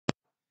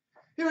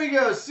Here we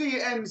go.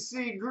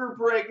 CNC group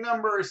break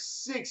number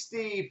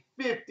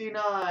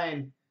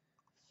 6059.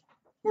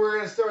 We're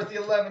going to start with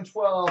the 11,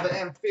 12,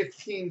 and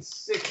 15,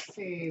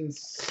 16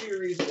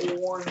 series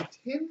worn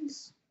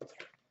tins.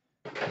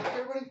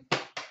 Everybody.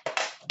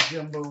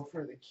 Jumbo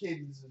for the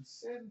kids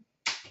instead.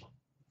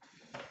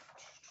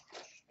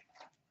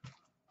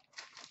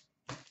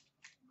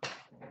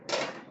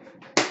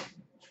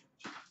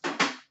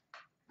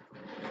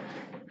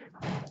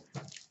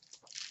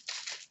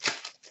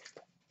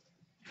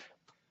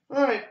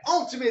 All right,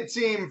 Ultimate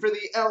Team for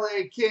the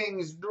LA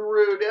Kings,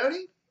 Drew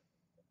Doughty.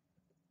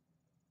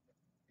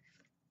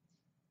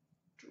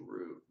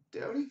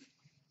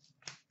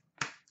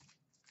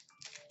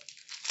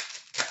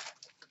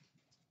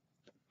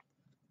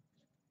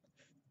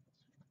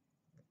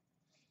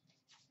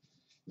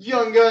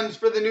 Young Guns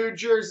for the New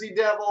Jersey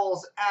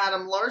Devils,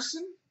 Adam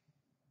Larson.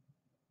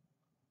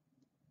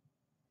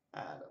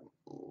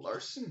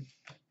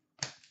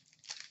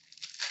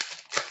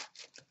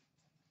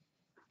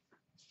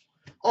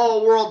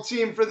 All-World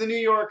Team for the New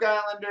York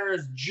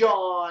Islanders,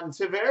 John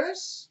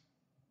Tavares.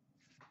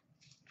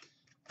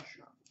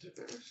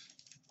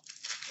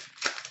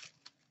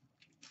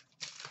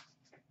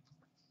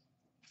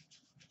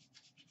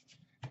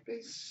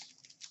 Base.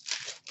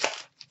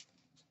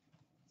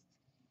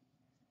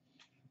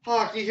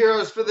 Hockey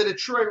Heroes for the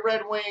Detroit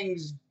Red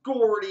Wings,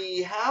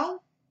 Gordie Howe.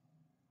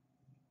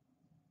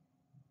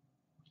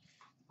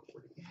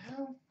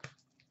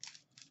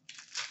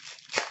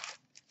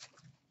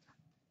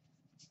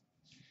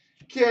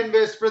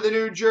 Canvas for the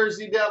New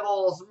Jersey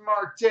Devils,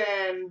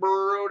 Martin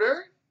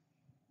Brodeur.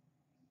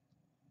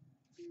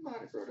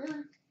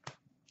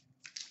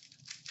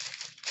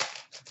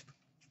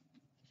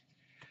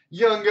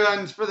 Young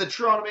Guns for the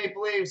Toronto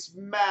Maple Leafs,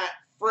 Matt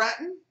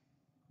Fratton.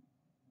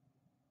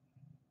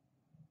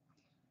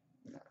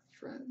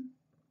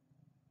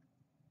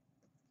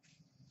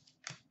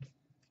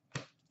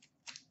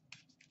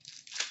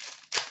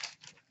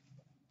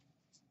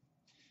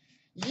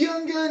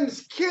 Young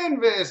Guns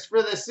Canvas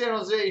for the San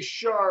Jose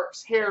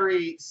Sharks,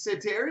 Harry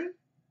Sateri.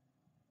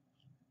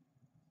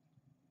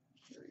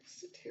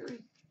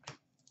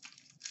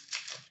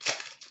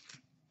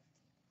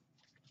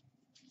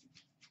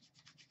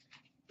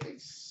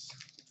 Base.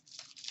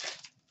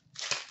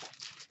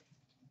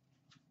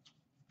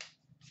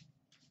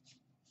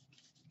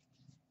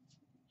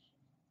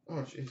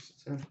 Oh, jeez.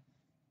 It's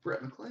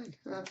Brett McLean.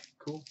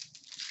 Cool.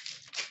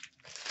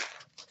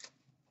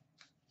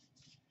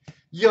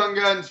 Young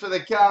Guns for the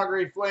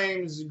Calgary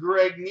Flames,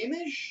 Greg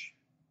Nemish.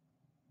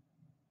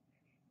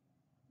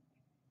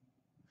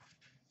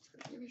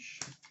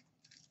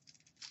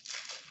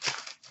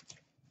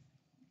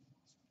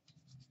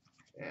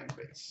 And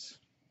base.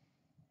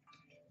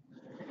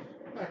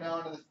 All right, now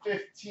on to the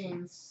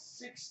 15,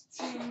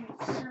 16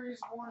 Series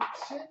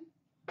 110.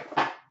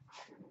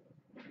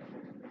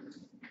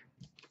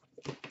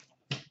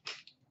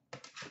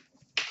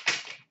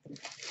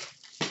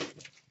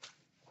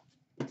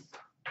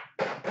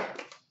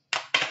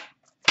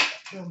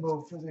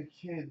 Jumbo for the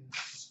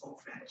kids.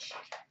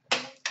 Ovechkin.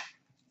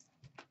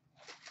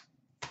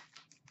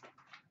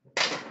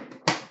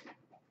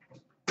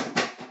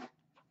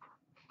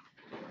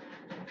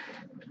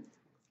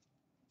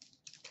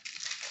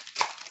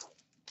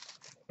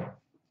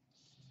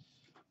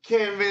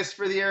 Canvas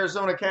for the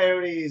Arizona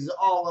Coyotes,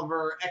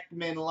 Oliver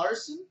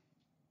Ekman-Larsson.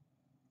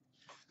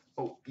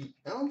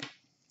 OEL.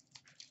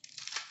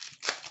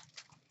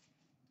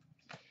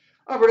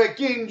 Upper Deck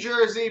Game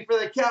Jersey for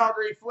the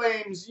Calgary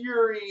Flames,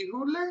 Yuri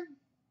Hudler.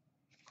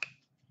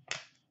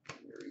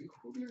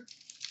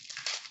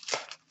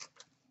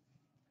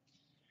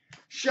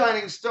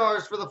 Shining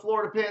Stars for the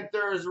Florida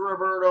Panthers,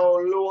 Roberto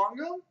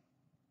Luongo.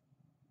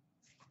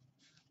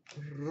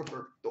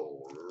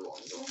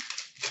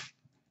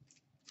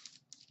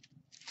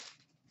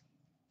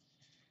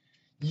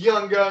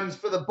 Young Guns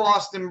for the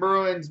Boston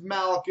Bruins,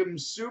 Malcolm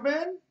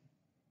Subban.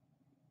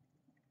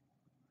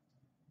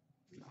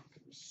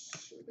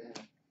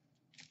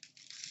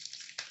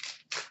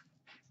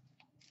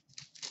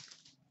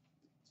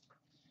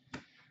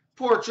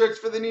 Portraits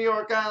for the New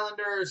York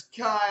Islanders,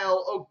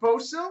 Kyle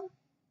Okposo.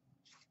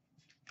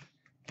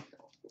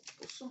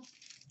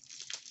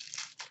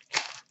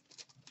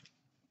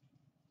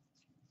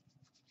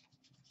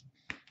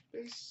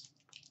 Base.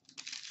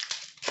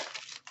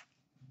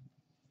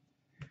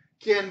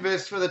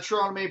 Canvas for the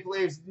Toronto Maple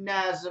Leafs,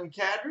 Nazem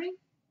Kadri.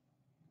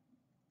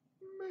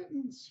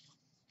 Mittens.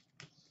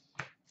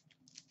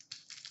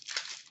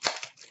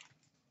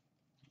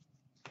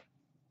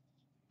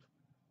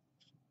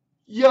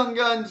 Young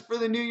Guns for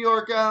the New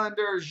York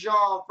Islanders,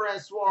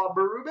 Jean-Francois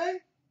Berube.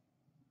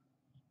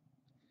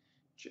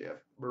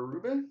 Jeff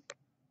Berube.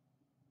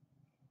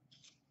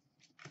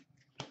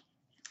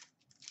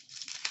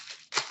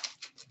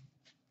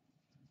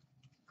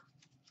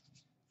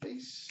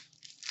 Base.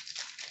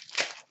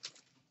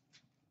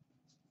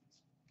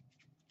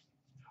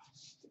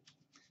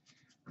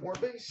 More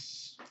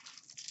base.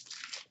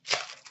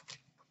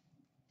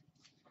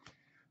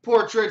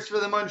 Portraits for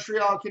the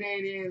Montreal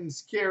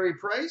Canadiens, Carey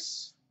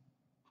Price.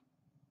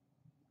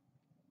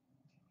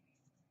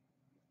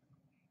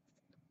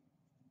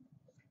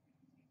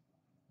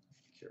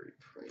 Carey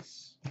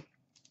Price.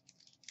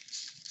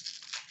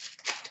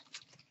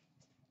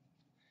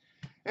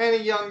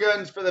 And Young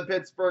Guns for the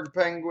Pittsburgh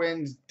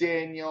Penguins,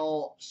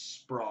 Daniel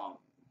Sprong.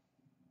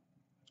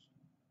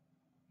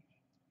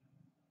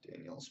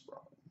 Daniel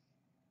Sprong.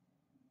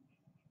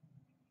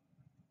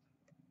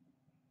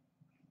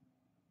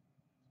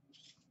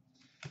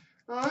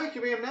 All right,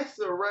 coming up next,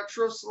 the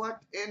Retro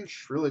Select and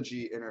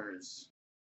Trilogy Inners.